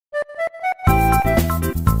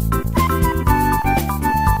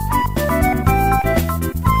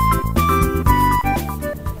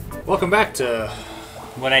welcome back to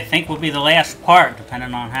what I think will be the last part,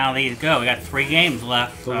 depending on how these go. We got 3 games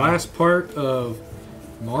left. the last part of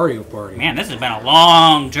Mario Party. Man, this has been a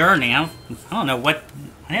long journey. I don't know what...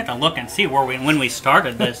 I have to look and see when we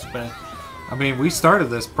started this, but... I mean, we started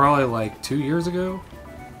this probably like 2 years ago.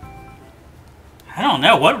 I don't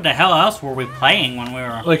know. What the hell else were we playing when we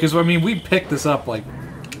were... Like, cause I mean, we picked this up like,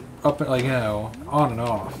 like, you know, on and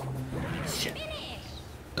off. Shit.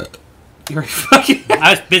 You're fucking...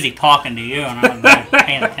 I was busy talking to you, and I wasn't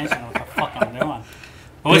paying attention to what the fuck I'm doing.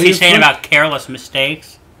 What was he saying about careless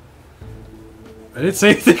mistakes? I didn't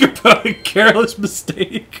say anything about a careless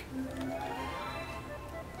mistake.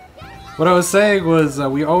 What I was saying was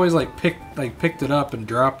we always picked it up and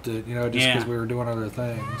dropped it, you know, just because we were doing other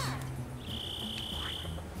things.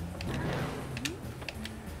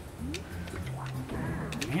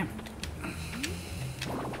 Damn.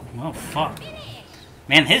 Well, fuck.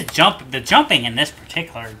 Man, the jumping in this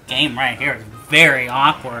particular game right here is very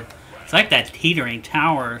awkward. It's like that teetering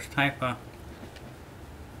towers type of...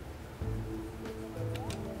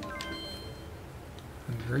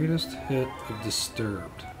 The greatest hit of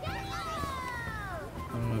Disturbed. I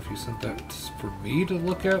don't know if you sent that for me to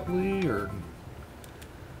look at, Lee, or...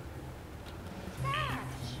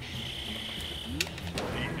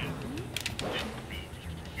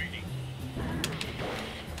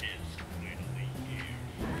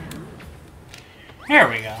 There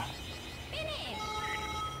we go.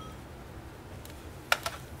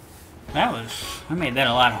 I made that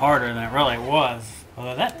a lot harder than it really was.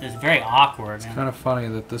 Although that is very awkward. It's kind of funny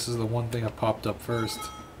that this is the one thing that popped up first.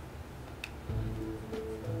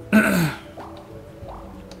 I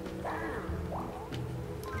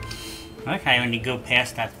like how when you go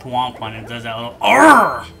past that thwomp one, it does that little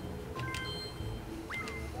 "Arrgh!"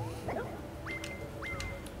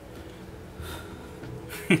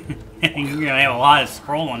 You're gonna have a lot of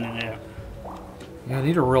scrolling to do. Yeah, I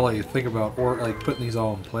need to really think about putting these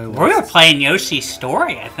all in playlists. We were playing Yoshi's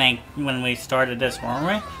Story, I think, when we started this, weren't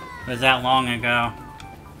we? It was that long ago.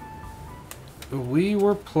 We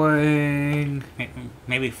were playing...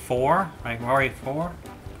 Maybe 4? Like Mario 4?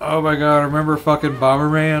 Oh my god, remember fucking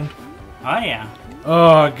Bomberman? Oh yeah.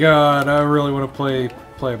 Oh god, I really want to play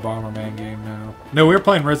a Bomberman game now. No, we were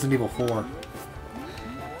playing Resident Evil 4.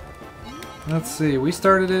 Let's see, we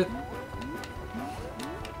started it...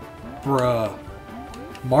 Bruh.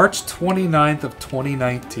 March 29th of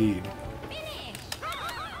 2019.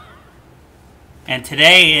 And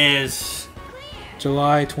today is...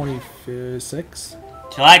 July 26th?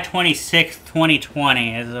 July 26th,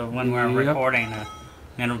 2020 is when we're recording it.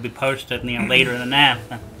 And it'll be posted later than that.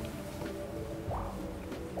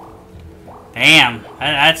 Damn,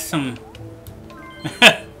 that's some...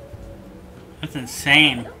 That's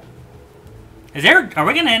insane. Are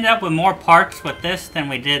we going to end up with more parts with this than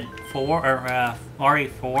we did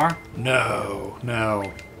RE4? No.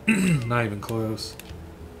 Not even close.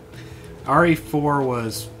 RE4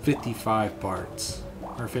 was 55 parts.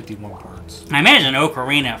 Or 51 parts. I imagine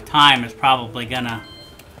Ocarina of Time is probably going to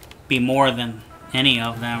be more than any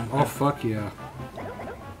of them. Oh, fuck yeah.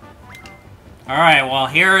 Alright, well,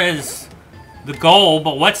 here is the goal,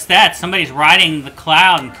 but what's that? Somebody's riding the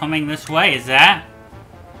cloud and coming this way. Is that?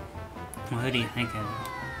 Well, who do you think it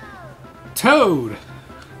is? Toad!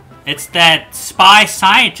 It's that spy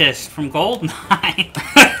scientist from GoldenEye.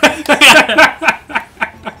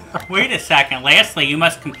 Wait a second. Lastly, you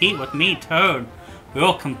must compete with me, Toad. We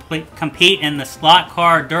will compete in the slot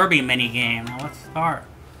car derby minigame. Now let's start.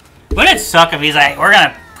 Wouldn't it suck if he's like, we're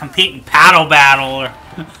going to compete in paddle battle or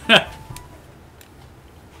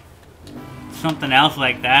something else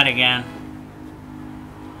like that again.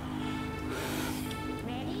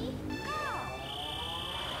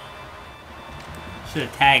 Should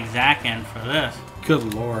have tagged Zach in for this.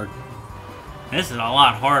 Good lord. This is a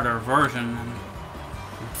lot harder version. And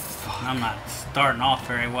I'm not starting off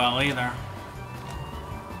very well either.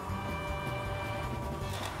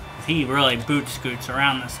 He really boot scoots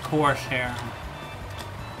around this course here.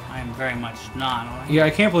 I am very much not. Yeah,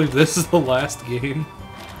 I can't believe this is the last game.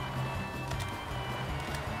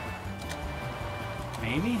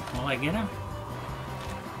 Maybe? Will I get him?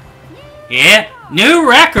 Yeah! New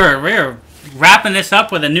record! We're wrapping this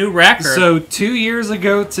up with a new record. So, 2 years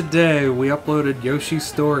ago today, we uploaded Yoshi's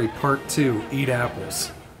Story Part 2, Eat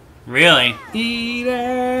Apples. Really? Eat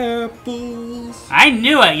apples. I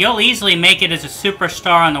knew it. You'll easily make it as a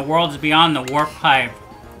superstar on the Worlds Beyond the Warp Pipe.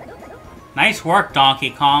 Nice work, Donkey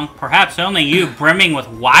Kong. Perhaps only you, brimming with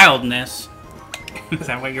wildness. Is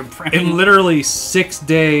that what you're brimming? In literally 6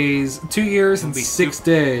 days, 2 years and 6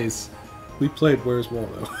 days, we played Where's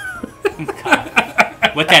Waldo. God.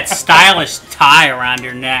 With that stylish tie around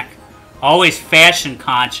your neck. Always fashion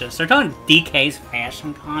conscious. They're telling DK's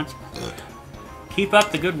fashion conscious. Keep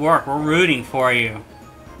up the good work. We're rooting for you.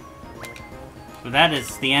 So that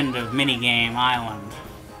is the end of Minigame Island.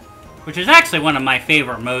 Which is actually one of my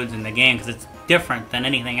favorite modes in the game because it's different than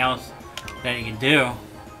anything else that you can do.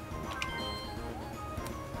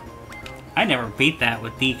 I never beat that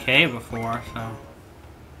with DK before, so...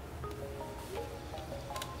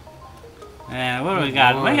 what do we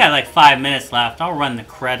got? We got like 5 minutes left. I'll run the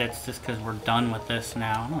credits just because we're done with this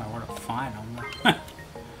now. I don't know where to find them.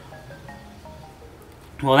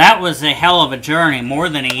 Well, that was a hell of a journey. More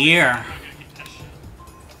than a year. I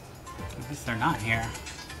guess they're not here.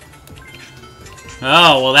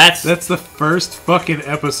 Oh, well that's... That's the first fucking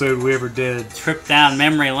episode we ever did. Trip down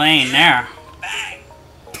memory lane there.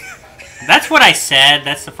 That's what I said.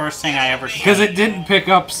 That's the first thing I ever said. Because it didn't pick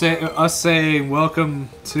up us saying welcome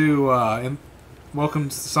to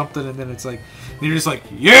something, and then it's like you're just like,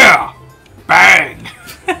 yeah, bang.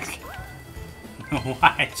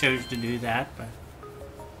 Why I chose to do that, but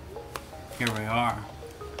here we are.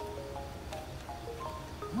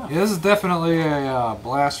 Yeah, this is definitely a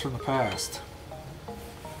blast from the past.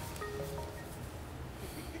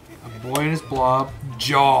 A boy and his blob,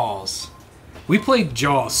 Jaws. We played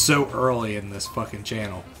Jaws so early in this fucking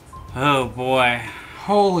channel. Oh boy.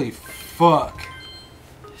 Holy fuck.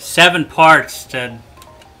 7 parts to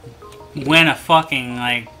win a fucking,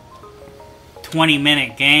 like,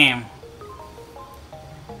 20-minute game.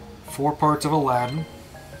 4 parts of Aladdin.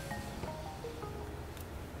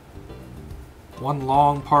 1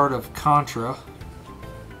 long part of Contra.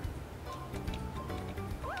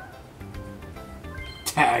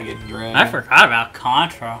 Tag and drag. I forgot about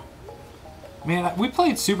Contra. Man, we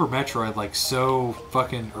played Super Metroid like so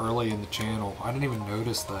fucking early in the channel. I didn't even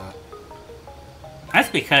notice that. That's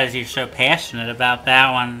because you're so passionate about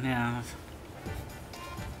that one, you know.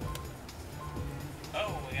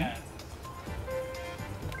 Oh, yeah.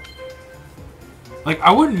 Like,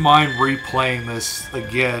 I wouldn't mind replaying this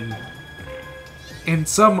again in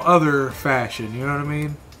some other fashion, you know what I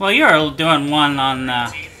mean? Well, you're doing one on,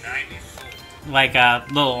 like a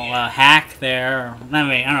little hack there. I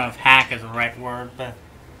mean, I don't know if hack is the right word, but...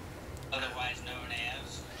 Otherwise known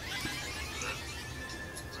as...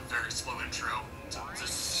 It's a very slow intro. It's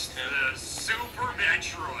a Super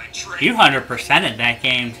Metroid train. You 100%ed that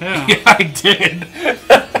game, too. Yeah, I did.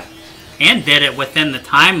 And did it within the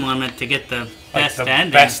time limit to get the best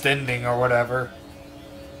ending. Best ending or whatever.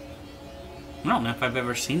 I don't know if I've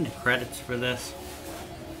ever seen the credits for this.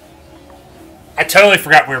 I totally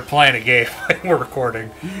forgot we were playing a game when we're recording.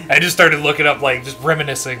 I just started looking up, like, just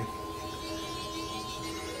reminiscing.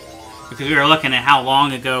 Because we were looking at how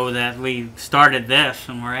long ago that we started this,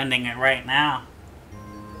 and we're ending it right now.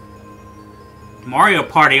 Mario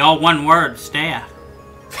Party, all one word, staff.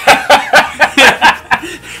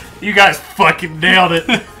 You guys fucking nailed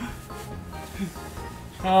it.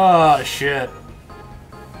 Oh, shit.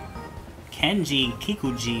 Kenji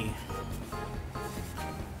Kikuji.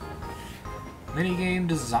 Minigame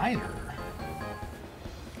designer.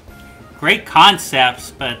 Great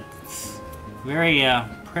concepts, but very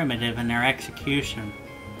primitive in their execution.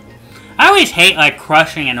 I always hate like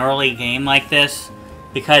crushing an early game like this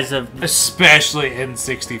because of... Especially in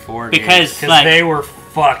 64 because games. Like, they were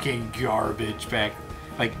fucking garbage back...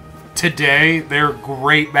 Like, today, they were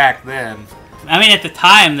great back then. I mean, at the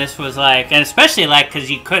time, this was like... And especially like, because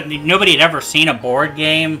you couldn't... Nobody had ever seen a board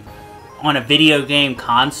game on a video game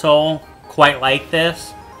console quite like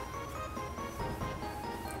this.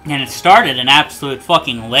 And it started an absolute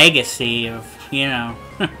fucking legacy of, you know...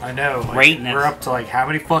 I know. Greatness. Like, we're up to, like, how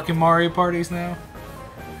many fucking Mario parties now?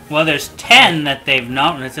 Well, there's 10 that they've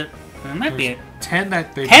numbered. Is it? There might be 10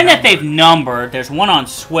 that they've 10 that they've numbered. There's one on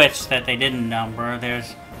Switch that they didn't number.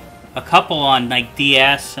 There's a couple on like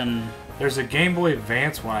DS and. There's a Game Boy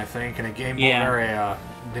Advance one, I think, and a Game Boy or a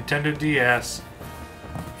Nintendo DS,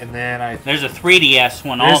 and then there's a 3DS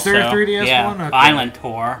one also. Is there a 3DS one? Okay. Island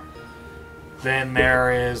Tour. Then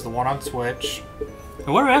there is the one on Switch.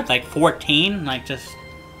 What about like 14? Like just.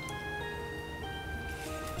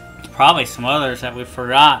 Probably some others that we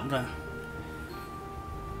forgot. But...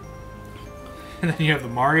 And then you have the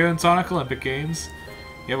Mario and Sonic Olympic games.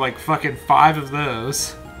 You have like fucking 5 of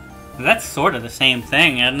those. That's sort of the same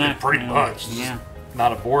thing, isn't it? Pretty much. Yeah.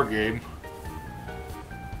 Not a board game.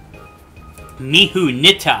 Mihu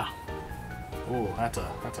Nita. Ooh, that's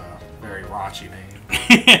a very raunchy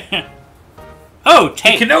name. Oh,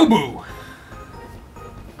 take Kenobu.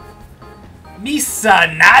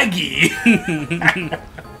 Misanagi.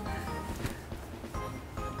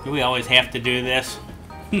 Do we always have to do this?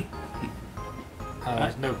 There's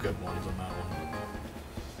no good ones on that one.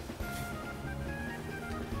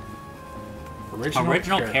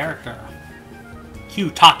 Original character.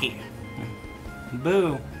 Q-Taki.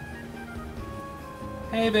 Boo.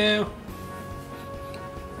 Hey, Boo.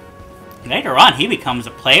 Later on, he becomes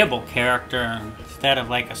a playable character instead of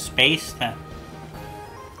like a space that...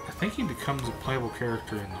 I think he becomes a playable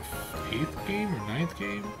character in the 8th game or 9th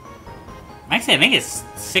game. Actually, I think it's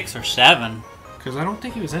 6 or 7. Because I don't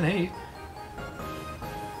think he was in 8.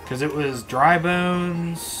 Because it was Dry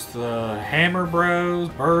Bones, the Hammer Bros,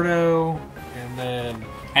 Birdo, and then...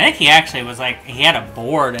 I think he actually was like... He had a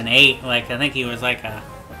board in 8. Like, I think he was like a...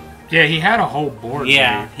 Yeah, he had a whole board.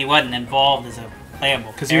 Yeah, he wasn't involved as a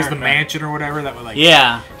playable because he was the mansion or whatever that would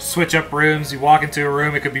like switch up rooms. You walk into a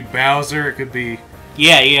room, it could be Bowser, it could be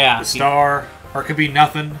the star, or it could be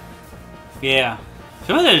nothing. Yeah.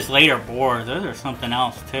 Some of those later boards, those are something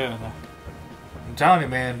else too. I'm telling you,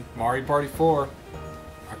 man, Mario Party 4,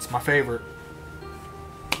 that's my favorite.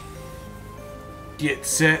 Get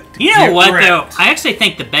set. You know what though? I actually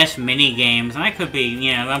think the best mini games, and I could be,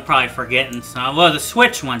 you know, I'm probably forgetting some. Well, the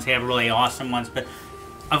Switch ones have really awesome ones, but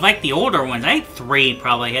of like the older ones, I think 3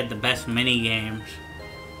 probably had the best mini games.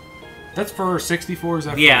 That's for 64, is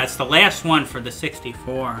that? Yeah, it's the last one for the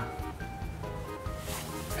 64.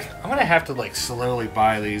 I'm gonna have to like slowly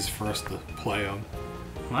buy these for us to play them.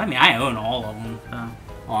 Well, I mean, I own all of them. So.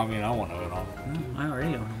 Well, I mean, I want to own all. I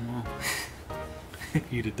already own them all.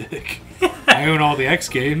 Eat a dick. I own all the X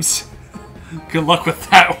games. Good luck with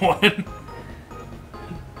that one.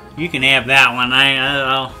 You can have that one.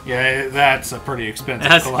 I'll... Yeah, that's a pretty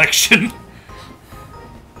expensive collection.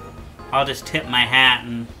 I'll just tip my hat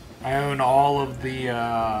and... I own all of the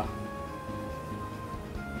OG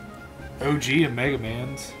and Mega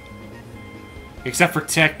Mans. Except for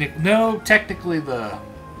technically the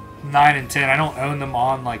 9 and 10. I don't own them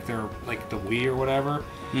on like their the Wii or whatever.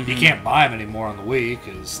 Mm-hmm. You can't buy them anymore on the Wii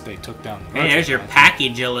because they took down the... Hey, there's your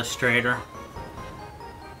package illustrator.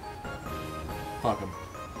 Fuck him.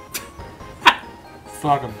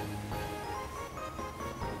 Fuck him.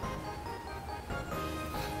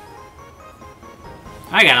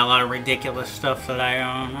 I got a lot of ridiculous stuff that I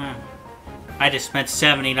own. I just spent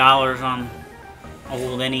 $70 on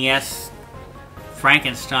old NES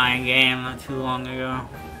Frankenstein game not too long ago.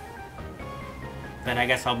 That I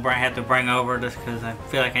guess I'll have to bring over just because I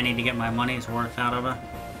feel like I need to get my money's worth out of it.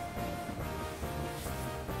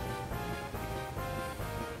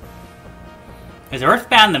 Is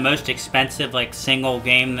Earthbound the most expensive like single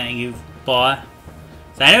game that you've bought?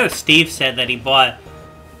 So I know Steve said that he bought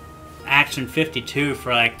Action 52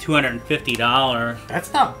 for like $250.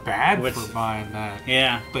 That's not bad for buying that.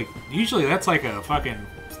 Yeah. Like usually that's like a fucking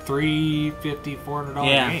 $350,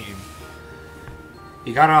 $400 game.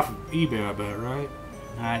 You got it off of eBay, I bet, right?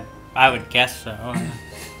 I would guess so.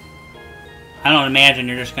 I don't imagine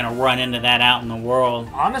you're just going to run into that out in the world.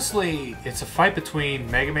 Honestly, it's a fight between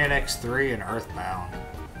Mega Man X3 and Earthbound.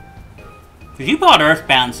 Because you bought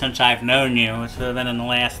Earthbound since I've known you. It's been in the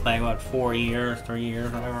last, like, what, 4 years, 3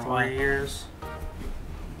 years, whatever it was. 4 years.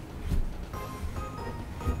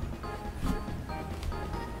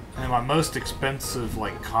 And my most expensive,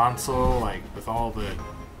 like, console, like, with all the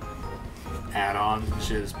add-ons and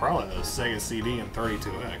shit is probably the Sega CD and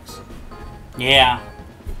 32X. Yeah.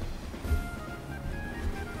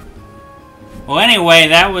 Well, anyway,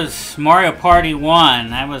 that was Mario Party 1.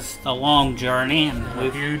 That was a long journey. And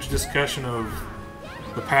a huge discussion of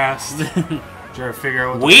the past. Trying to figure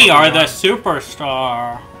out what we are the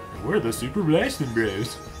superstar. We're the Super BlastN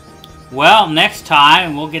Bros. Well, next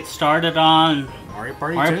time we'll get started on Mario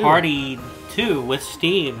Party 2 with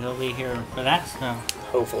Steve. He'll be here for that stuff.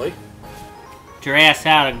 Hopefully. Get your ass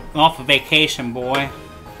out off of vacation, boy.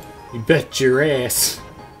 You bet your ass.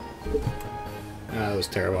 That was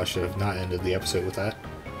terrible. I should have not ended the episode with that.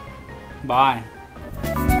 Bye.